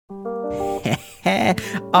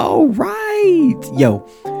All right. Yo,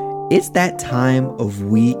 it's that time of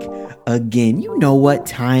week again. You know what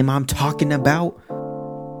time I'm talking about.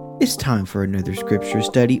 It's time for another scripture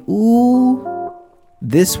study. Ooh,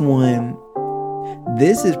 this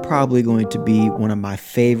is probably going to be one of my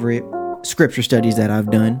favorite scripture studies that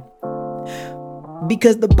I've done,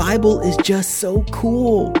 because the Bible is just so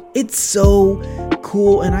cool. It's so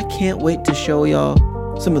cool, and I can't wait to show y'all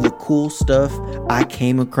some of the cool stuff I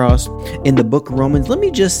came across in the book of Romans. Let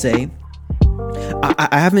me just say,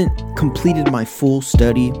 I haven't completed my full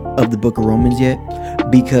study of the book of Romans yet,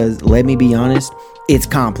 because let me be honest, it's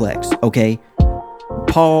complex, okay?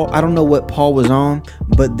 Paul, I don't know what Paul was on,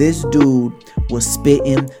 but this dude was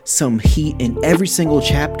spitting some heat in every single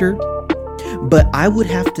chapter. But I would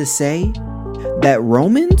have to say that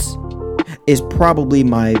Romans is probably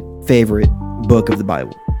my favorite book of the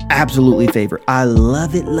Bible. Absolutely favorite. I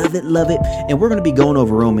love it, love it, love it. And we're going to be going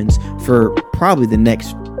over Romans for probably the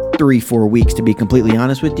next 3-4 weeks, to be completely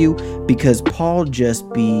honest with you, because Paul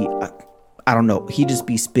just be, I don't know, he just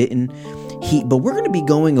be spitting heat. But we're going to be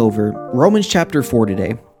going over Romans chapter 4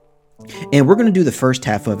 today, and we're going to do the first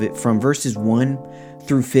half of it from verses 1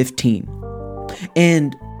 through 15.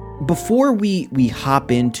 And before we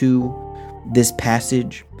hop into this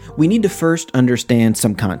passage, we need to first understand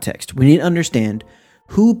some context. We need to understand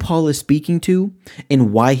who Paul is speaking to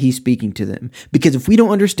and why he's speaking to them. Because if we don't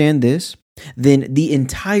understand this, then the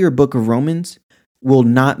entire book of Romans will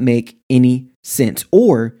not make any sense,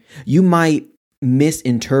 or you might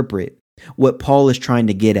misinterpret what Paul is trying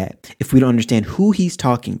to get at if we don't understand who he's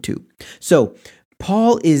talking to. So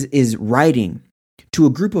Paul is writing to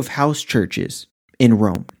a group of house churches in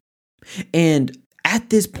Rome. And at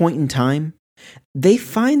this point in time, they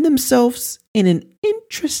find themselves in an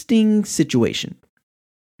interesting situation.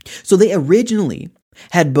 So they originally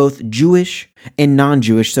had both Jewish and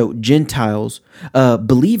non-Jewish, so Gentiles,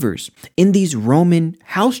 believers in these Roman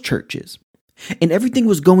house churches. And everything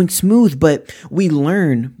was going smooth, but we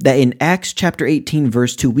learn that in Acts chapter 18,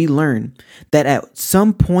 verse 2, we learn that at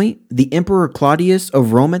some point, the Emperor Claudius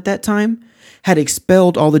of Rome at that time had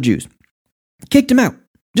expelled all the Jews, kicked them out,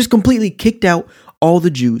 just completely kicked out all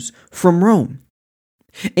the Jews from Rome.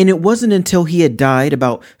 And it wasn't until he had died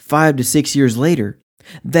about 5 to 6 years later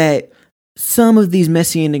that some of these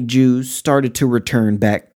Messianic Jews started to return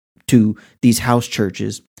back to these house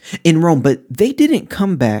churches in Rome, but they didn't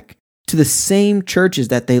come back to the same churches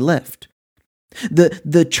that they left.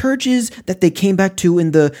 The churches that they came back to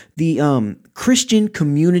in the Christian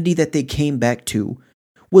community that they came back to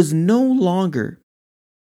was no longer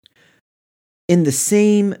in the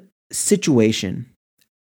same situation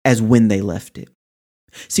as when they left it.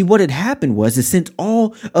 See, what had happened was since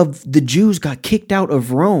all of the Jews got kicked out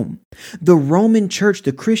of Rome, the Roman church,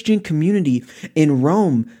 the Christian community in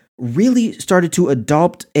Rome, really started to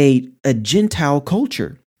adopt a Gentile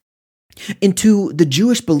culture. And to the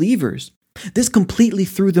Jewish believers, this completely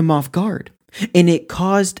threw them off guard. And it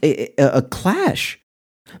caused a clash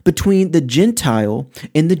between the Gentile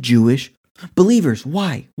and the Jewish believers.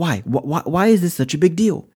 Why? Why is this such a big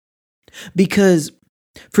deal? Because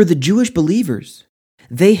for the Jewish believers,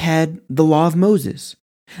 they had the law of Moses.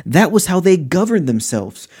 That was how they governed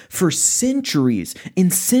themselves for centuries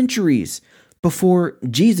and centuries before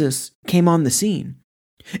Jesus came on the scene.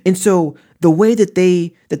 And so the way that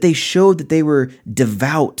they showed that they were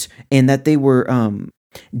devout and that they were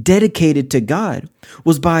dedicated to God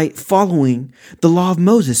was by following the law of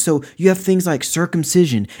Moses. So you have things like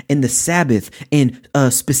circumcision and the Sabbath and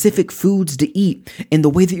specific foods to eat and the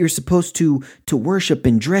way that you're supposed to worship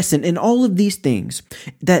and dress and all of these things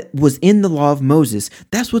that was in the law of Moses.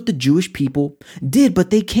 That's what the Jewish people did. But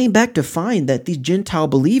they came back to find that these Gentile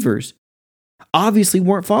believers obviously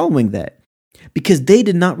weren't following that because they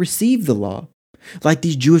did not receive the law like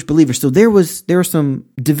these Jewish believers. So there was some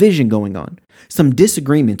division going on, some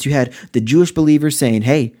disagreements. You had the Jewish believers saying,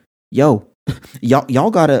 hey, yo,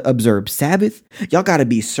 y'all got to observe Sabbath. Y'all got to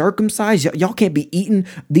be circumcised. Y'all can't be eating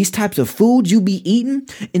these types of foods you be eating.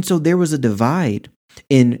 And so there was a divide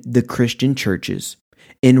in the Christian churches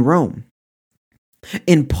in Rome.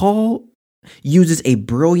 And Paul uses a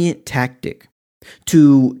brilliant tactic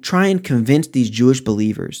to try and convince these Jewish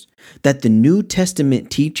believers that the New Testament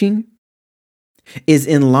teaching is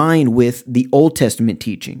in line with the Old Testament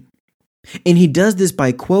teaching. And he does this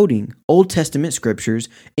by quoting Old Testament scriptures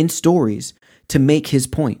and stories to make his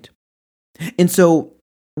point. And so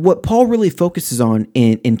what Paul really focuses on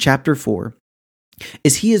in chapter 4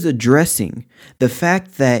 is he is addressing the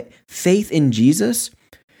fact that faith in Jesus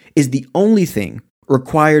is the only thing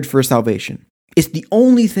required for salvation. It's the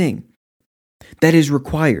only thing. that is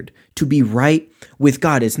required to be right with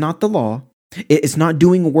God. It's not the law. It's not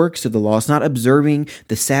doing works of the law. It's not observing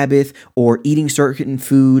the Sabbath or eating certain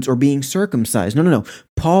foods or being circumcised. No.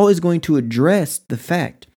 Paul is going to address the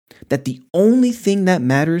fact that the only thing that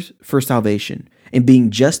matters for salvation and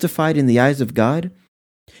being justified in the eyes of God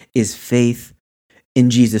is faith in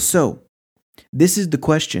Jesus. So, this is the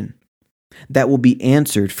question that will be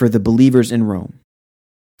answered for the believers in Rome.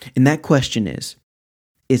 And that question is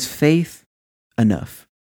faith enough?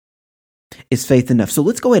 Is faith enough? So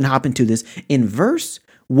let's go ahead and hop into this. In verse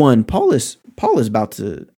 1, Paul is about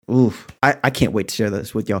to, I can't wait to share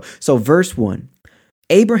this with y'all. So verse 1,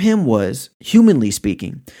 Abraham was, humanly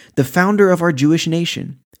speaking, the founder of our Jewish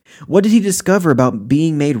nation. What did he discover about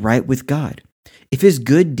being made right with God? If his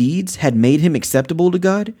good deeds had made him acceptable to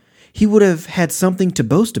God, he would have had something to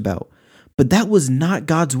boast about. But that was not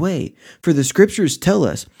God's way. For the scriptures tell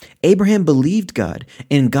us Abraham believed God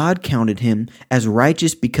and God counted him as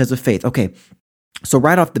righteous because of faith. Okay, so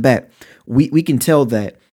right off the bat, we can tell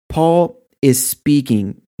that Paul is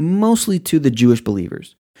speaking mostly to the Jewish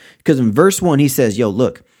believers. Because in verse 1, he says,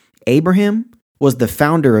 look, Abraham was the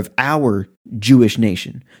founder of our Jewish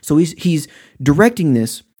nation. So he's directing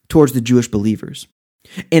this towards the Jewish believers.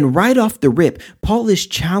 And right off the rip, Paul is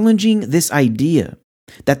challenging this idea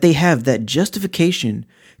that they have that justification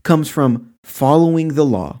comes from following the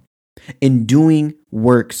law and doing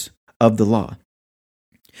works of the law.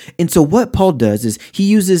 And so what Paul does is he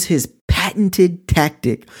uses his patented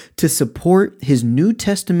tactic to support his New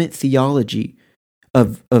Testament theology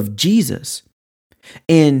of Jesus.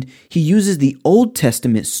 And he uses the Old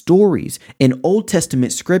Testament stories and Old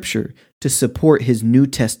Testament scripture to support his New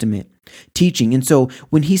Testament teaching. And so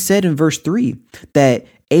when he said in verse 3 that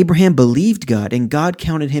Abraham believed God and God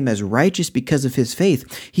counted him as righteous because of his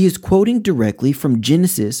faith, he is quoting directly from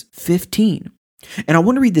Genesis 15. And I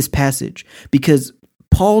want to read this passage because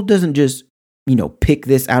Paul doesn't just, pick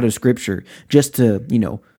this out of scripture just to,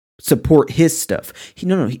 support his stuff.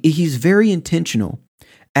 He's very intentional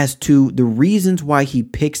as to the reasons why he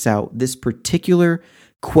picks out this particular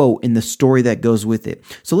quote in the story that goes with it.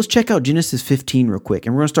 So let's check out Genesis 15 real quick,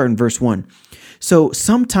 and we're going to start in verse 1. So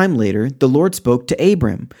sometime later, the Lord spoke to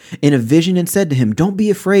Abram in a vision and said to him, "Don't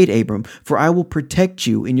be afraid, Abram, for I will protect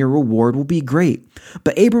you and your reward will be great."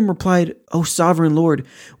 But Abram replied, "O sovereign Lord,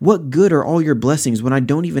 what good are all your blessings when I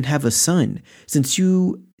don't even have a son? Since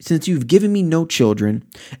you've given me no children,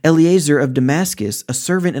 Eliezer of Damascus, a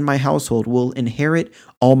servant in my household, will inherit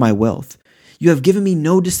all my wealth. You have given me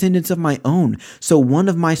no descendants of my own, so one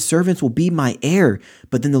of my servants will be my heir."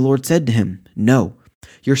 But then the Lord said to him, "No,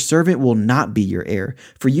 your servant will not be your heir,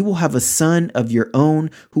 for you will have a son of your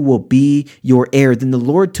own who will be your heir." Then the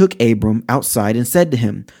Lord took Abram outside and said to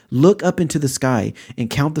him, "Look up into the sky and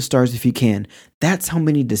count the stars if you can. That's how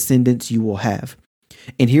many descendants you will have."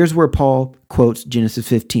 And here's where Paul quotes Genesis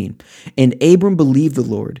 15. "And Abram believed the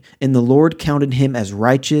Lord, and the Lord counted him as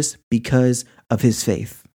righteous because of his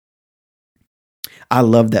faith." I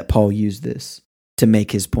love that Paul used this to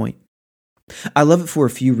make his point. I love it for a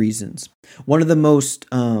few reasons. One of the most,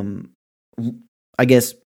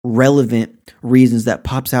 relevant reasons that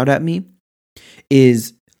pops out at me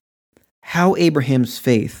is how Abraham's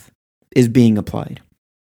faith is being applied.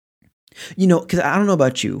 Because I don't know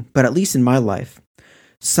about you, but at least in my life,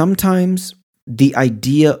 sometimes the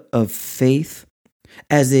idea of faith,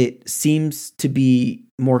 as it seems to be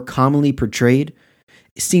more commonly portrayed,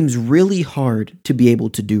 it seems really hard to be able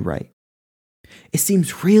to do right. It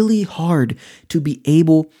seems really hard to be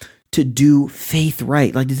able to do faith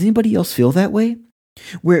right. Like, does anybody else feel that way?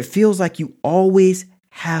 Where it feels like you always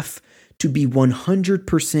have to be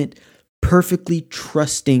 100% perfectly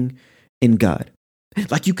trusting in God.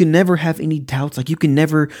 Like you can never have any doubts, like you can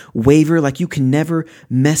never waver, like you can never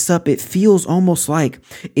mess up. It feels almost like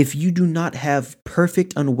if you do not have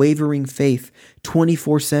perfect, unwavering faith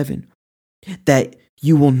 24/7, that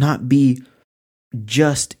you will not be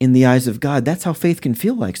just in the eyes of God. That's how faith can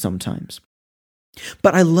feel like sometimes.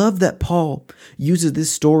 But I love that Paul uses this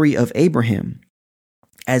story of Abraham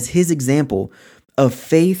as his example of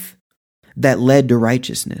faith that led to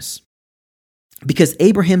righteousness. Because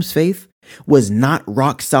Abraham's faith was not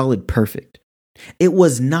rock solid perfect. It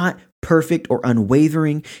was not perfect or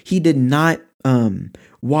unwavering. He did not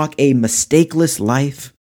walk a mistakeless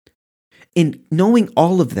life. And knowing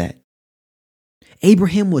all of that,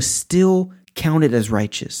 Abraham was still counted as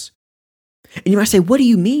righteous. And you might say, what do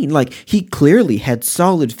you mean? Like, he clearly had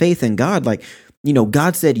solid faith in God. Like,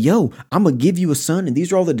 God said, yo, I'm going to give you a son and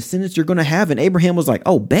these are all the descendants you're going to have. And Abraham was like,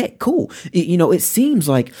 oh, bet, cool. It seems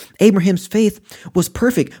like Abraham's faith was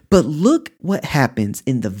perfect. But look what happens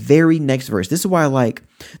in the very next verse. This is why I like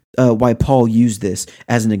why Paul used this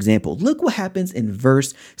as an example. Look what happens in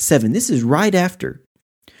verse 7. This is right after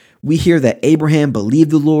we hear that Abraham believed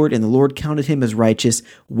the Lord and the Lord counted him as righteous.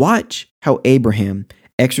 Watch how Abraham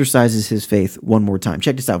exercises his faith one more time.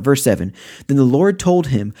 Check this out. Verse 7. Then the Lord told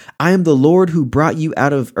him, I am the Lord who brought you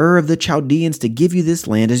out of Ur of the Chaldeans to give you this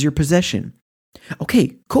land as your possession.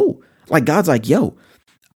 Okay, cool. Like God's like, yo,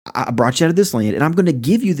 I brought you out of this land and I'm going to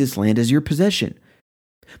give you this land as your possession.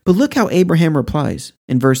 But look how Abraham replies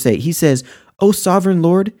in verse 8. He says, O sovereign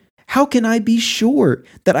Lord, how can I be sure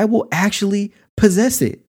that I will actually possess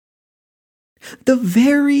it? The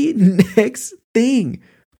very next thing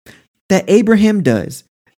that Abraham does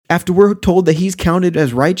after we're told that he's counted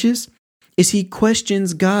as righteous is he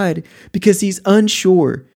questions God because he's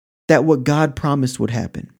unsure that what God promised would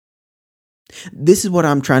happen. This is what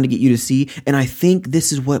I'm trying to get you to see. And I think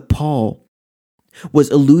this is what Paul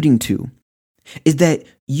was alluding to, is that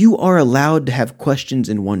you are allowed to have questions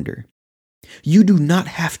and wonder. You do not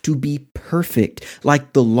have to be perfect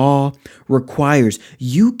like the law requires.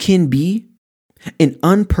 You can be an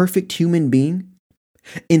imperfect human being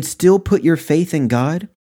and still put your faith in God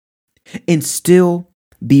and still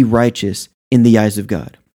be righteous in the eyes of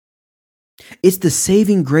God. It's the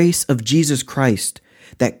saving grace of Jesus Christ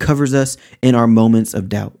that covers us in our moments of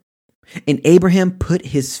doubt. And Abraham put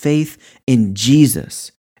his faith in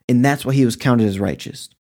Jesus, and that's why he was counted as righteous.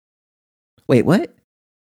 Wait, what?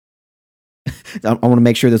 I want to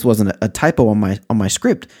make sure this wasn't a typo on my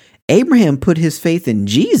script. Abraham put his faith in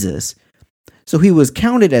Jesus, so he was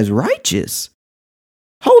counted as righteous.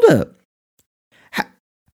 Hold up.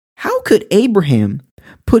 How could Abraham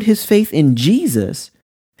put his faith in Jesus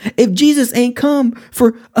if Jesus ain't come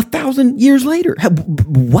for 1,000 years later?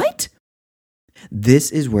 What?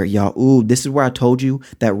 This is where this is where I told you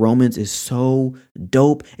that Romans is so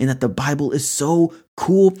dope and that the Bible is so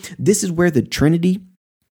cool. This is where the Trinity,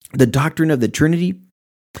 the doctrine of the Trinity,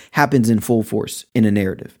 happens in full force in a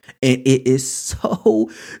narrative. And it is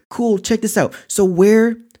so cool. Check this out. So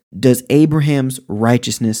where does Abraham's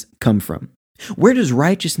righteousness come from? Where does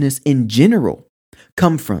righteousness in general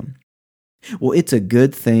come from? Well, it's a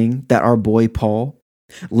good thing that our boy Paul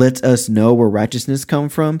lets us know where righteousness come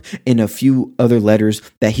from in a few other letters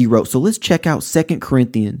that he wrote. So let's check out 2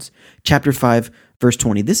 Corinthians chapter 5, verse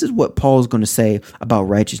 20. This is what Paul is going to say about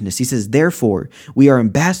righteousness. He says, therefore, we are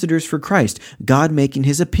ambassadors for Christ, God making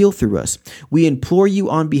his appeal through us. We implore you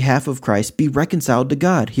on behalf of Christ, be reconciled to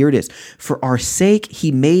God. Here it is. For our sake,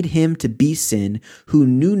 he made him to be sin who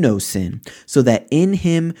knew no sin, so that in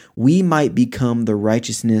him we might become the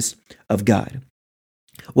righteousness of God.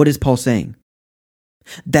 What is Paul saying?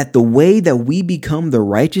 That the way that we become the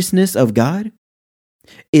righteousness of God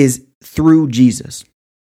is through Jesus.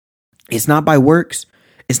 It's not by works.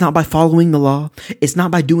 It's not by following the law. It's not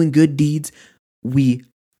by doing good deeds. We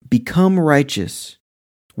become righteous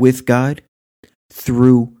with God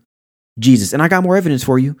through Jesus. And I got more evidence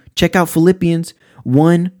for you. Check out Philippians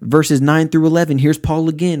 1 verses 9 through 11. Here's Paul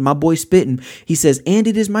again, my boy spitting. He says, and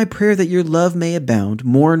it is my prayer that your love may abound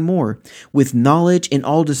more and more with knowledge and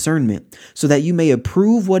all discernment, so that you may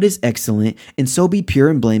approve what is excellent and so be pure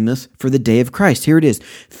and blameless for the day of Christ. Here it is,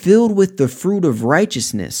 filled with the fruit of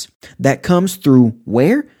righteousness that comes through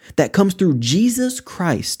where? That comes through Jesus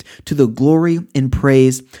Christ to the glory and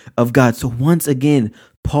praise of God. So once again,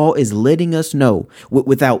 Paul is letting us know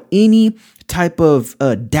without any type of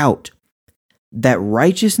doubt that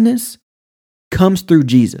righteousness comes through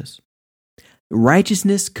Jesus.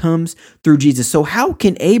 Righteousness comes through Jesus. So how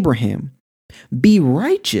can Abraham be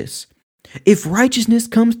righteous if righteousness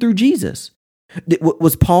comes through Jesus?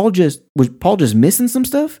 Was Paul just missing some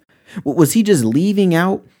stuff? Was he just leaving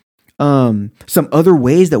out some other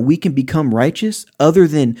ways that we can become righteous other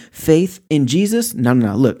than faith in Jesus? No.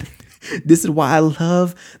 Look, this is why I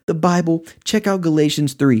love the Bible. Check out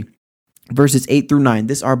Galatians 3. Verses 8 through 9.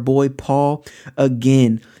 This our boy Paul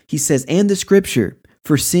again. He says, and the scripture,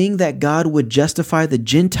 foreseeing that God would justify the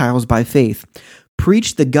Gentiles by faith,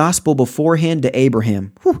 preached the gospel beforehand to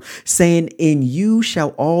Abraham, saying, in you shall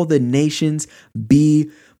all the nations be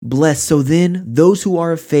blessed. So then those who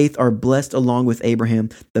are of faith are blessed along with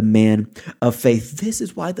Abraham, the man of faith. This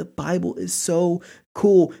is why the Bible is so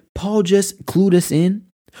cool. Paul just clued us in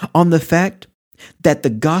on the fact that the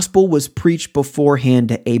gospel was preached beforehand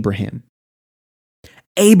to Abraham.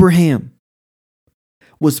 Abraham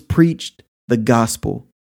was preached the gospel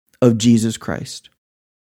of Jesus Christ.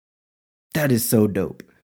 That is so dope.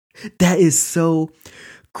 That is so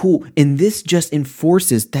Cool. And this just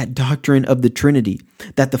enforces that doctrine of the Trinity,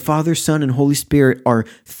 that the Father, Son, and Holy Spirit are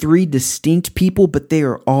three distinct people, but they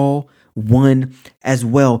are all one as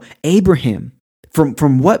well. Abraham,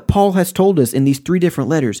 from what Paul has told us in these three different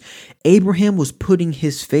letters, Abraham was putting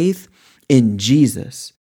his faith in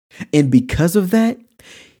Jesus. And because of that,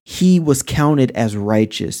 he was counted as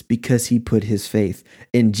righteous because he put his faith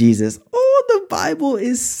in Jesus. Oh, the Bible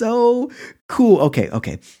is so cool.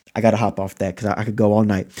 Okay. I got to hop off that because I could go all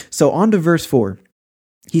night. So on to verse 4.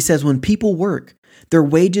 He says, when people work, their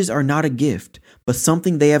wages are not a gift, but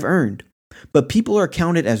something they have earned. But people are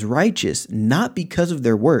counted as righteous, not because of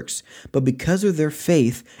their works, but because of their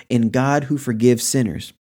faith in God who forgives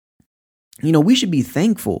sinners. We should be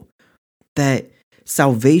thankful that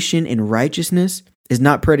salvation and righteousness is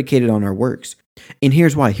not predicated on our works. And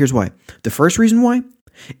here's why. The first reason why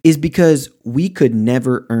is because we could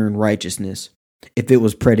never earn righteousness if it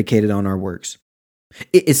was predicated on our works.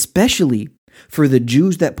 Especially for the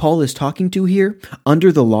Jews that Paul is talking to here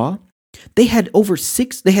under the law, they had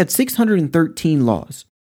 613 laws.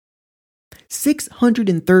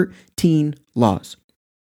 613 laws.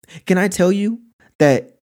 Can I tell you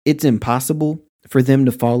that it's impossible for them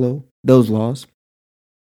to follow those laws?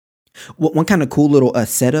 One kind of cool little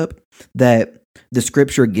setup that the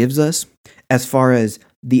scripture gives us as far as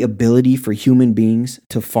the ability for human beings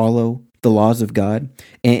to follow the laws of God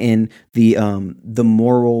and the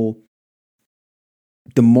moral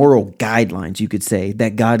guidelines, you could say,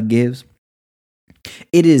 that God gives.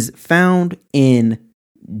 It is found in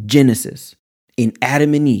Genesis, in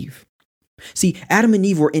Adam and Eve. See, Adam and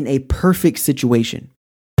Eve were in a perfect situation.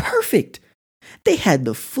 Perfect. They had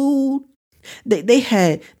the food. They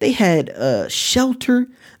had shelter.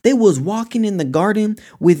 They was walking in the garden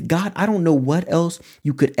with God. I don't know what else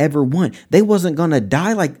you could ever want. They wasn't going to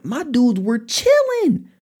die. Like, my dudes were chilling.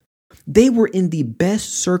 They were in the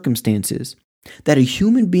best circumstances that a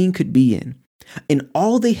human being could be in. And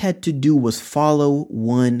all they had to do was follow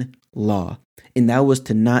one law. And that was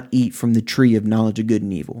to not eat from the tree of knowledge of good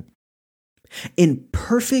and evil. In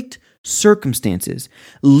perfect circumstances,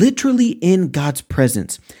 literally in God's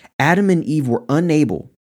presence, Adam and Eve were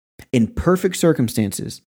unable, in perfect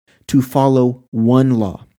circumstances, to follow one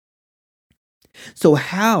law. So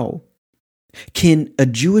how can a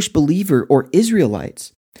Jewish believer or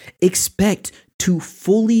Israelites expect to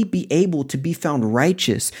fully be able to be found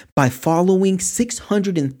righteous by following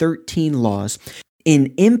 613 laws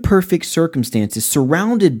in imperfect circumstances,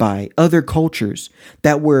 surrounded by other cultures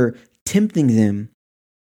that were tempting them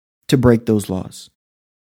to break those laws?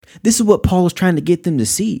 This is what Paul is trying to get them to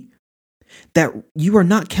see, that you are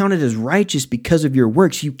not counted as righteous because of your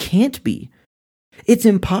works. You can't be. It's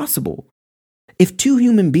impossible. If two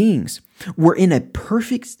human beings were in a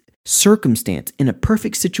perfect circumstance, in a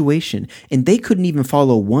perfect situation, and they couldn't even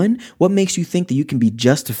follow one, what makes you think that you can be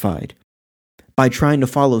justified by trying to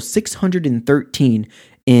follow 613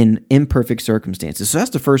 in imperfect circumstances? So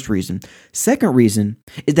that's the first reason. Second reason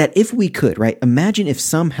is that if we could, right? Imagine if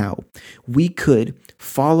somehow we could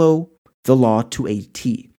follow the law to a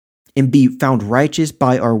T and be found righteous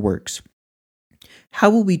by our works. How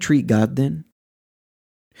will we treat God then?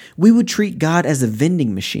 We would treat God as a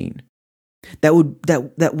vending machine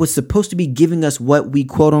that was supposed to be giving us what we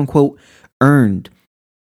quote unquote earned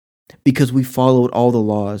because we followed all the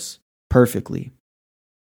laws perfectly.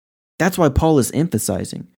 That's why Paul is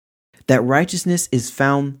emphasizing that righteousness is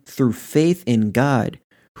found through faith in God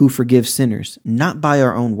who forgives sinners, not by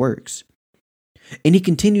our own works. And he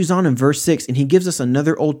continues on in verse 6, and he gives us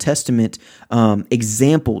another Old Testament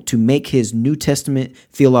example to make his New Testament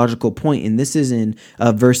theological point. And this is in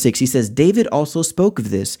verse 6. He says, David also spoke of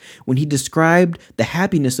this when he described the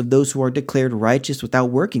happiness of those who are declared righteous without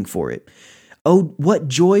working for it. Oh, what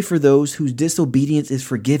joy for those whose disobedience is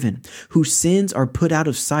forgiven, whose sins are put out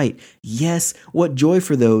of sight. Yes, what joy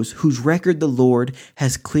for those whose record the Lord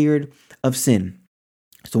has cleared of sin.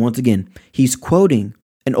 So once again, he's quoting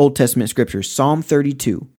an Old Testament scripture, Psalm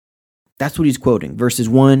 32. That's what he's quoting, verses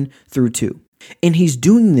 1 through 2. And he's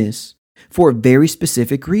doing this for a very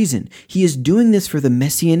specific reason. He is doing this for the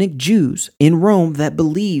Messianic Jews in Rome that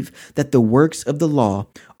believe that the works of the law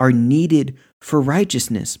are needed for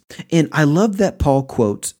righteousness. And I love that Paul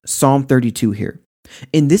quotes Psalm 32 here.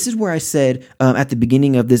 And this is where I said at the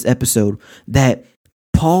beginning of this episode that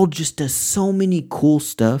Paul just does so many cool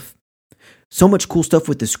stuff, so much cool stuff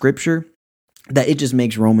with the scripture that it just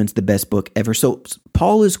makes Romans the best book ever. So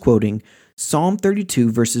Paul is quoting Psalm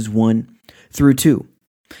 32 verses 1 through 2.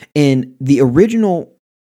 And the original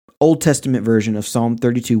Old Testament version of Psalm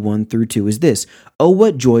 32, 1 through 2 is this. Oh,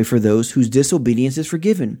 what joy for those whose disobedience is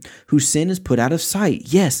forgiven, whose sin is put out of sight.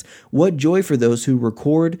 Yes, what joy for those who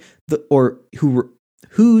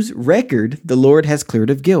whose record the Lord has cleared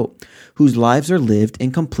of guilt, whose lives are lived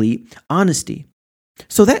in complete honesty.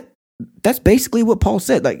 So that's basically what Paul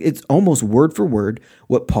said. Like, it's almost word for word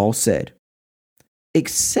what Paul said,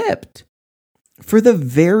 except for the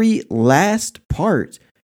very last part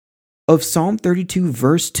of Psalm 32,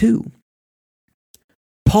 verse 2.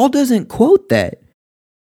 Paul doesn't quote that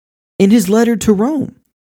in his letter to Rome.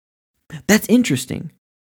 That's interesting.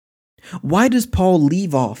 Why does Paul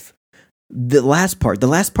leave off the last part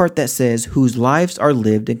that says, whose lives are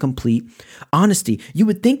lived in complete honesty? You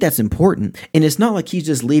would think that's important. And it's not like he's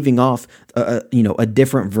just leaving off, a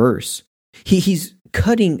different verse. He's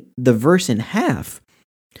cutting the verse in half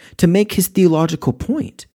to make his theological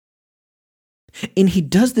point. And he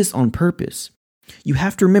does this on purpose. You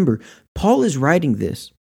have to remember, Paul is writing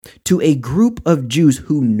this to a group of Jews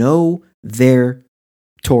who know their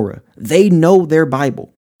Torah. They know their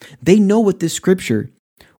Bible. They know what this scripture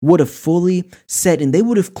would have fully said, and they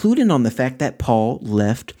would have clued in on the fact that Paul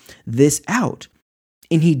left this out.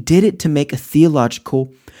 And he did it to make a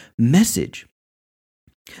theological message.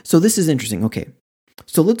 So this is interesting. Okay,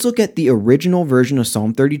 so let's look at the original version of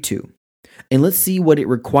Psalm 32. And let's see what it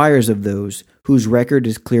requires of those whose record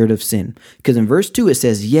is cleared of sin. Because in verse 2 it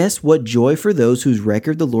says, yes, what joy for those whose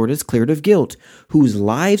record the Lord has cleared of guilt, whose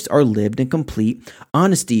lives are lived in complete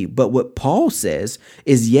honesty. But what Paul says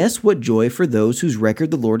is, yes, what joy for those whose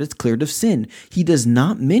record the Lord has cleared of sin. He does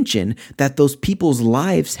not mention that those people's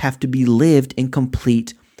lives have to be lived in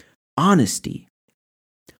complete honesty.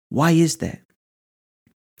 Why is that?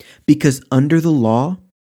 Because under the law,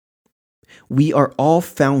 we are all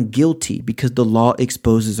found guilty because the law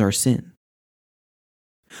exposes our sin.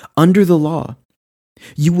 Under the law,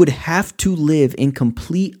 you would have to live in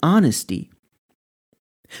complete honesty.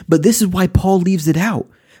 But this is why Paul leaves it out,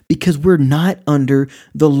 because we're not under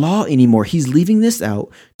the law anymore. He's leaving this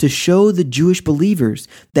out to show the Jewish believers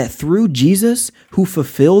that through Jesus, who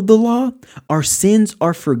fulfilled the law, our sins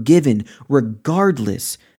are forgiven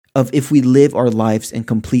regardless of if we live our lives in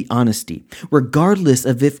complete honesty, regardless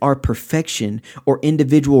of if our perfection or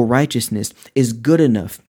individual righteousness is good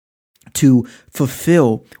enough to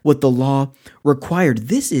fulfill what the law required.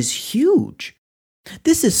 This is huge.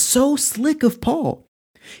 This is so slick of Paul.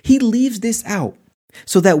 He leaves this out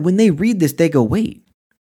so that when they read this, they go, wait,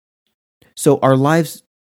 so our lives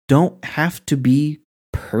don't have to be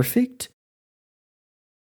perfect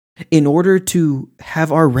in order to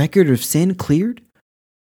have our record of sin cleared?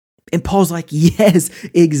 And Paul's like, yes,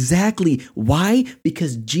 exactly. Why?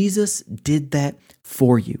 Because Jesus did that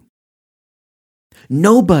for you.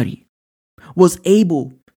 Nobody was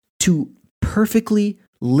able to perfectly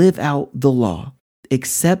live out the law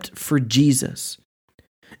except for Jesus.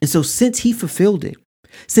 And so since he fulfilled it,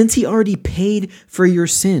 since he already paid for your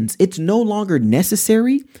sins, it's no longer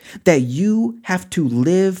necessary that you have to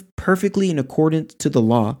live perfectly in accordance to the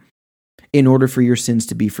law in order for your sins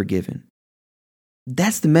to be forgiven.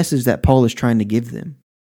 That's the message that Paul is trying to give them.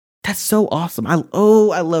 That's so awesome. I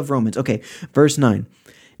love Romans. Okay, verse 9.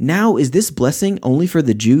 Now, is this blessing only for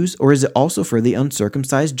the Jews, or is it also for the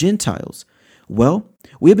uncircumcised Gentiles? Well,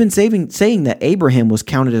 we have been saying that Abraham was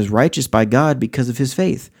counted as righteous by God because of his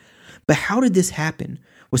faith. But how did this happen?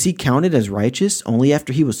 Was he counted as righteous only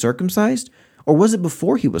after he was circumcised, or was it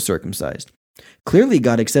before he was circumcised? Clearly,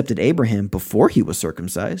 God accepted Abraham before he was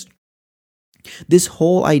circumcised. This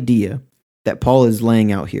whole idea that Paul is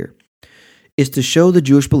laying out here is to show the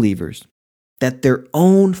Jewish believers that their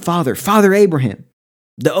own father Abraham,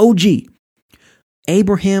 the OG,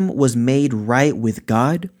 Abraham was made right with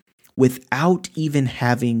God without even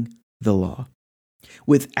having the law,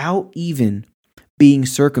 without even being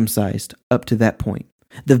circumcised up to that point.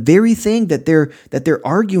 The very thing that they're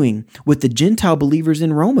arguing with the Gentile believers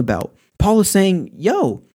in Rome about. Paul is saying,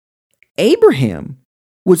 Abraham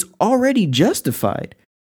was already justified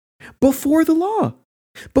before the law,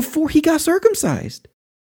 before he got circumcised.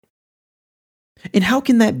 And how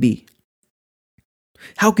can that be?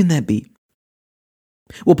 How can that be?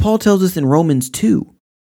 Well, Paul tells us in Romans 2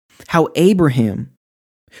 how Abraham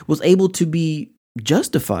was able to be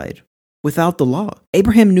justified without the law.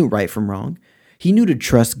 Abraham knew right from wrong. He knew to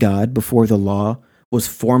trust God before the law was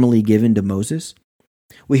formally given to Moses.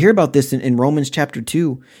 We hear about this in Romans chapter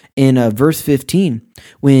 2 in verse 15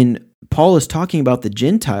 when Paul is talking about the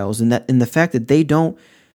Gentiles and the fact that they don't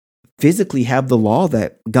physically have the law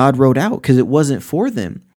that God wrote out because it wasn't for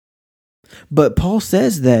them. But Paul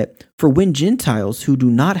says that for when Gentiles who do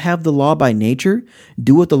not have the law by nature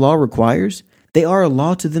do what the law requires, They are a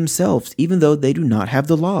law to themselves, even though they do not have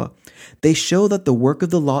the law. They show that the work of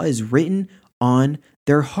the law is written on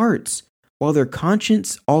their hearts, while their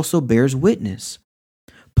conscience also bears witness.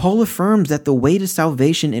 Paul affirms that the way to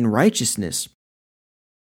salvation and righteousness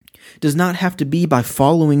does not have to be by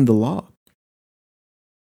following the law.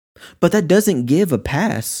 But that doesn't give a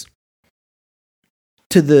pass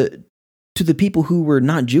to the people who were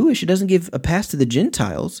not Jewish. It doesn't give a pass to the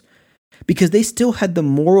Gentiles, because they still had the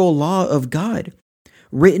moral law of God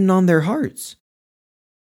written on their hearts.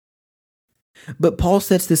 But Paul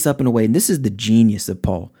sets this up in a way, and this is the genius of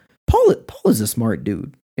Paul. Paul is a smart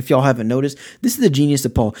dude. If y'all haven't noticed, this is the genius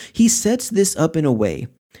of Paul. He sets this up in a way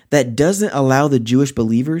that doesn't allow the Jewish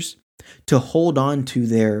believers to hold on to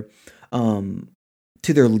their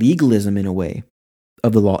legalism in a way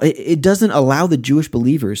of the law. It doesn't allow the Jewish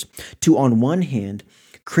believers to, on one hand,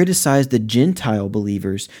 criticize the Gentile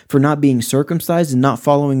believers for not being circumcised and not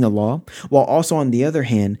following the law, while also on the other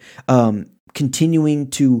hand, continuing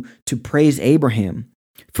to praise Abraham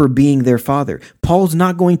for being their father. Paul's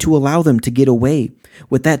not going to allow them to get away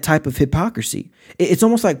with that type of hypocrisy. It's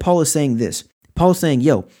almost like Paul is saying this. Paul is saying,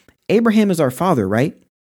 yo, Abraham is our father, right?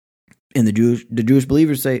 And the Jewish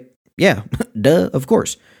believers say, yeah, duh, of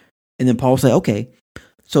course. And then Paul say, okay,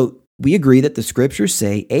 so we agree that the scriptures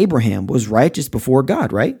say Abraham was righteous before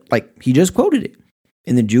God, right? Like he just quoted it.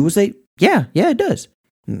 And the Jew will say, yeah, it does.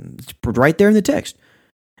 It's right there in the text.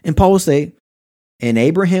 And Paul will say, and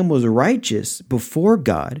Abraham was righteous before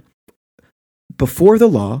God, before the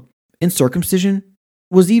law, and circumcision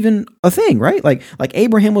was even a thing, right? Like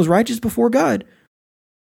Abraham was righteous before God.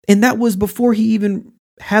 And that was before he even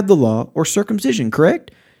had the law or circumcision,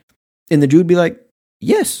 correct? And the Jew would be like,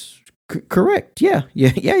 yes, correct. Yeah,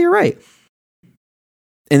 you're right.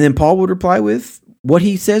 And then Paul would reply with what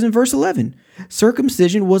he says in verse 11.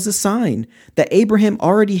 Circumcision was a sign that Abraham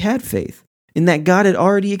already had faith, and that God had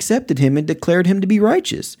already accepted him and declared him to be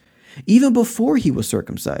righteous, even before he was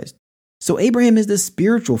circumcised. So Abraham is the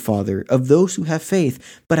spiritual father of those who have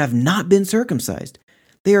faith, but have not been circumcised.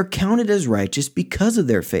 They are counted as righteous because of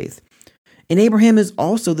their faith. And Abraham is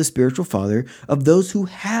also the spiritual father of those who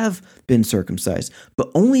have been circumcised,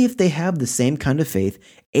 but only if they have the same kind of faith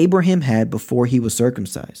Abraham had before he was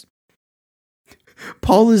circumcised.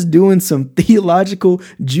 Paul is doing some theological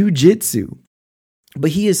jujitsu,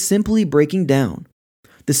 but he is simply breaking down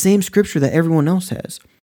the same scripture that everyone else has.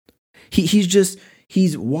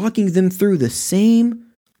 He's walking them through the same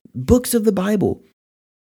books of the Bible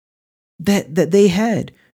that they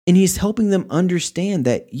had, and he's helping them understand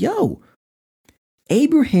that,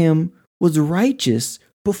 Abraham was righteous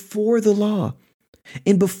before the law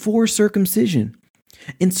and before circumcision.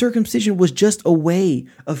 And circumcision was just a way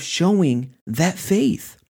of showing that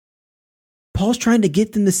faith. Paul's trying to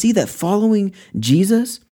get them to see that following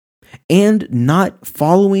Jesus and not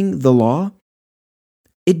following the law,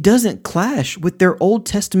 it doesn't clash with their Old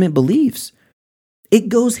Testament beliefs. It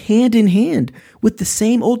goes hand in hand with the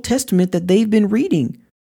same Old Testament that they've been reading.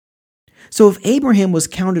 So if Abraham was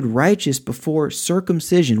counted righteous before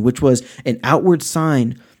circumcision, which was an outward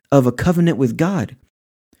sign of a covenant with God,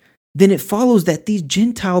 then it follows that these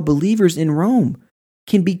Gentile believers in Rome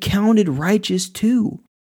can be counted righteous too.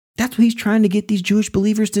 That's what he's trying to get these Jewish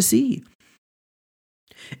believers to see.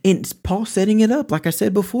 And Paul's setting it up, like I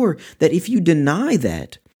said before, that if you deny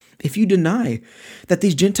that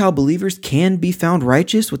these Gentile believers can be found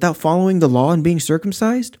righteous without following the law and being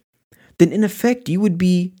circumcised, then in effect you would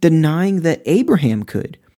be denying that Abraham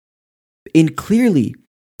could. And clearly,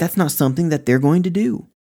 that's not something that they're going to do.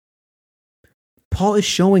 Paul is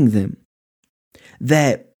showing them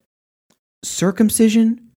that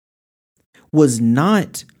circumcision was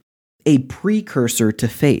not a precursor to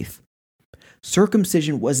faith.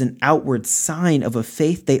 Circumcision was an outward sign of a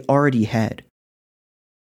faith they already had.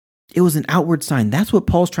 It was an outward sign. That's what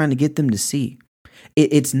Paul's trying to get them to see.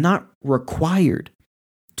 It's not required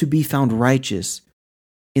to be found righteous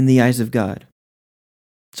in the eyes of God.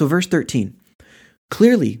 So verse 13,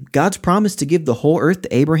 clearly God's promise to give the whole earth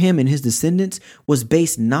to Abraham and his descendants was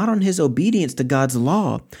based not on his obedience to God's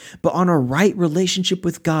law, but on a right relationship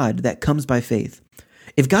with God that comes by faith.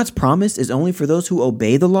 If God's promise is only for those who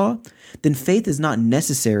obey the law, then faith is not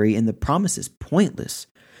necessary and the promise is pointless.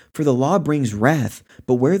 For the law brings wrath,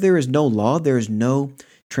 but where there is no law, there is no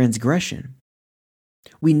transgression.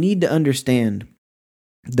 We need to understand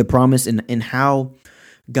the promise and how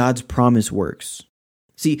God's promise works.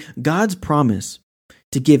 See, God's promise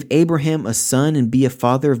to give Abraham a son and be a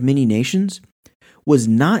father of many nations was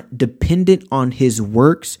not dependent on his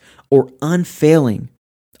works or unfailing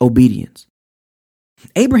obedience.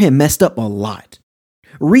 Abraham messed up a lot.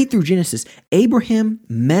 Read through Genesis. Abraham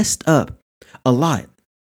messed up a lot.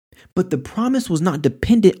 But the promise was not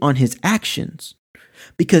dependent on his actions.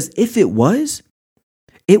 Because if it was,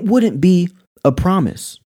 it wouldn't be a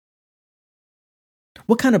promise.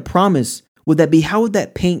 What kind of promise would that be? How would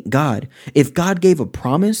that paint God? If God gave a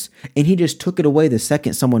promise and he just took it away the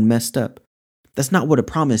second someone messed up. That's not what a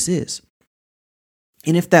promise is.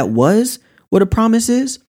 And if that was what a promise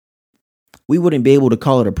is, we wouldn't be able to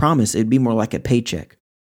call it a promise. It'd be more like a paycheck.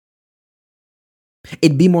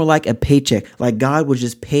 It'd be more like a paycheck, like God was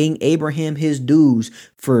just paying Abraham his dues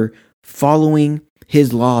for following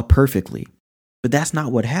his law perfectly. But that's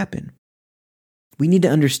not what happened. We need to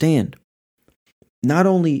understand, not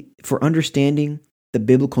only for understanding the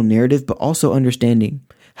biblical narrative, but also understanding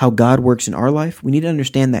how God works in our life. We need to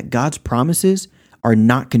understand that God's promises are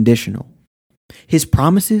not conditional. His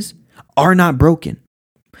promises are not broken.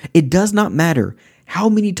 It does not matter how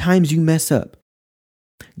many times you mess up.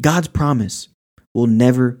 God's promise will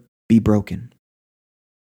never be broken.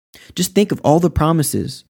 Just think of all the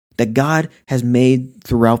promises that God has made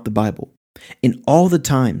throughout the Bible, and all the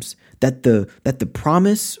times that the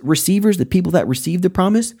promise receivers, the people that received the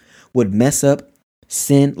promise, would mess up,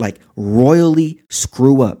 sin, like royally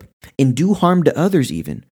screw up and do harm to others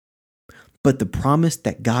even. But the promise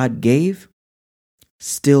that God gave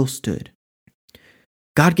still stood.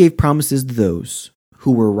 God gave promises to those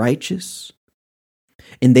who were righteous,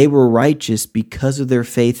 and they were righteous because of their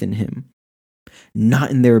faith in him,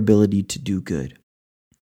 not in their ability to do good.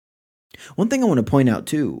 One thing I want to point out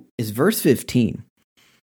too is verse 15.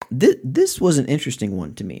 This was an interesting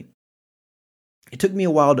one to me. It took me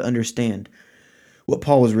a while to understand what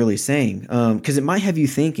Paul was really saying, because it might have you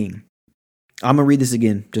thinking. I'm going to read this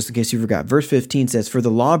again, just in case you forgot. Verse 15 says, "For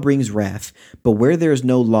the law brings wrath, but where there is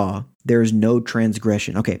no law, there is no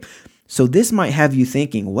transgression." Okay, so this might have you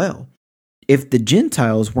thinking, well, if the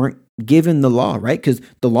Gentiles weren't given the law, right? Because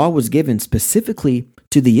the law was given specifically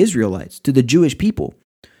to the Israelites, to the Jewish people.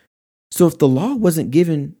 So if the law wasn't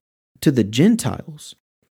given to the Gentiles,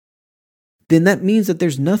 then that means that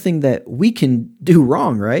there's nothing that we can do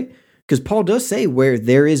wrong, right? Because Paul does say where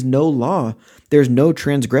there is no law, there's no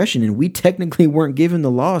transgression, and we technically weren't given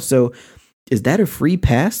the law. So is that a free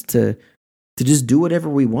pass to just do whatever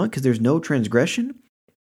we want because there's no transgression?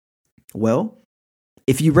 Well,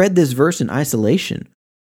 if you read this verse in isolation,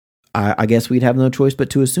 I guess we'd have no choice but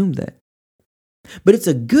to assume that. But it's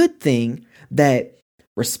a good thing that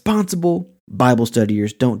responsible Bible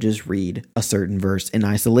studiers don't just read a certain verse in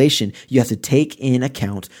isolation. You have to take in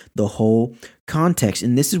account the whole context.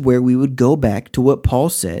 And this is where we would go back to what Paul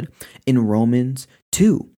said in Romans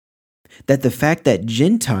 2, that the fact that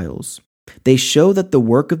Gentiles, they show that the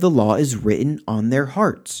work of the law is written on their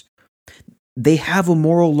hearts. They have a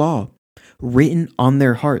moral law written on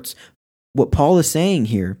their hearts. What Paul is saying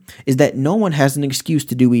here is that no one has an excuse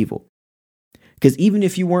to do evil. Because even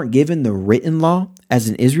if you weren't given the written law as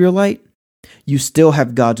an Israelite, you still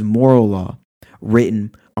have God's moral law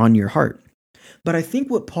written on your heart. But I think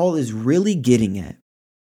what Paul is really getting at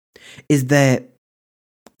is that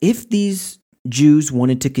if these Jews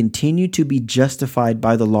wanted to continue to be justified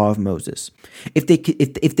by the law of Moses, if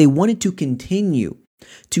they wanted to continue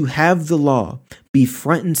to have the law be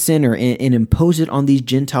front and center and impose it on these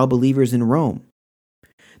Gentile believers in Rome,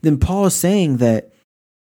 then Paul is saying that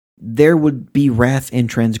there would be wrath and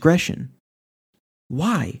transgression.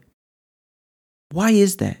 Why? Why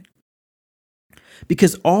is that?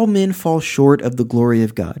 Because all men fall short of the glory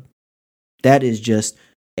of God. That is just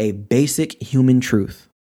a basic human truth.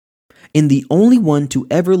 And the only one to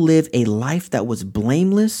ever live a life that was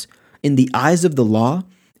blameless in the eyes of the law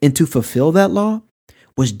and to fulfill that law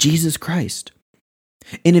was Jesus Christ.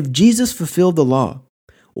 And if Jesus fulfilled the law,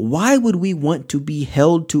 why would we want to be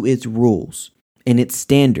held to its rules and its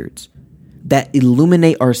standards that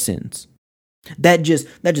illuminate our sins? That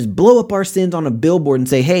just blow up our sins on a billboard and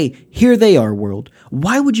say, hey, here they are, world.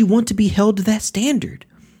 Why would you want to be held to that standard?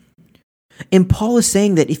 And Paul is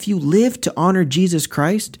saying that if you live to honor Jesus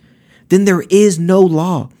Christ, then there is no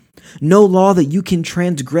law that you can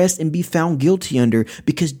transgress and be found guilty under,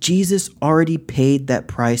 because Jesus already paid that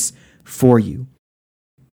price for you.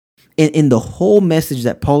 And the whole message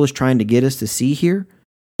that Paul is trying to get us to see here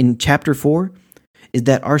in chapter 4 is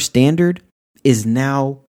that our standard is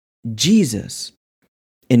now Jesus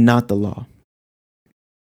and not the law.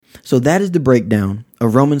 So that is the breakdown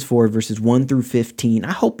of Romans 4 verses 1 through 15.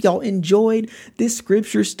 I hope y'all enjoyed this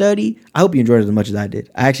scripture study. I hope you enjoyed it as much as I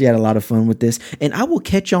did. I actually had a lot of fun with this, and I will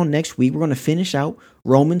catch y'all next week. We're going to finish out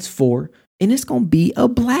Romans 4, and it's going to be a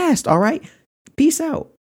blast. All right. Peace out.